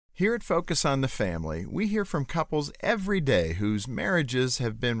Here at Focus on the Family, we hear from couples every day whose marriages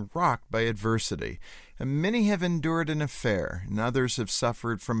have been rocked by adversity. And many have endured an affair, and others have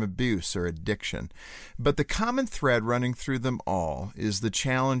suffered from abuse or addiction. But the common thread running through them all is the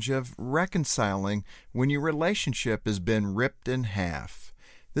challenge of reconciling when your relationship has been ripped in half.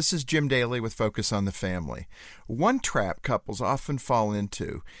 This is Jim Daly with Focus on the Family. One trap couples often fall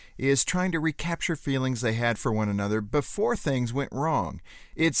into is trying to recapture feelings they had for one another before things went wrong.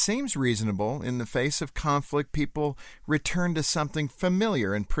 It seems reasonable. In the face of conflict, people return to something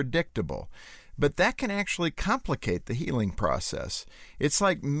familiar and predictable. But that can actually complicate the healing process. It's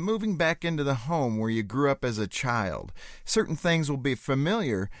like moving back into the home where you grew up as a child. Certain things will be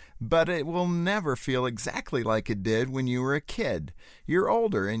familiar, but it will never feel exactly like it did when you were a kid. You're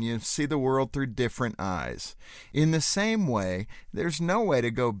older and you see the world through different eyes. In the same way, there's no way to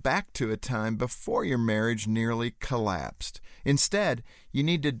go back to a time before your marriage nearly collapsed. Instead, you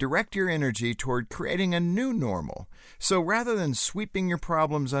need to direct your energy toward creating a new normal. So rather than sweeping your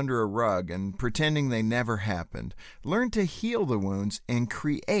problems under a rug and pretending they never happened, learn to heal the wounds and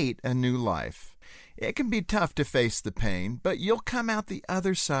create a new life. It can be tough to face the pain, but you'll come out the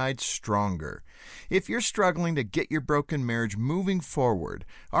other side stronger. If you're struggling to get your broken marriage moving forward,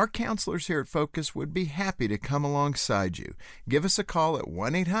 our counselors here at Focus would be happy to come alongside you. Give us a call at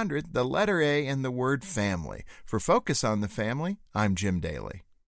 1-800, the letter A and the word family. For Focus on the Family, I'm Jim Daly.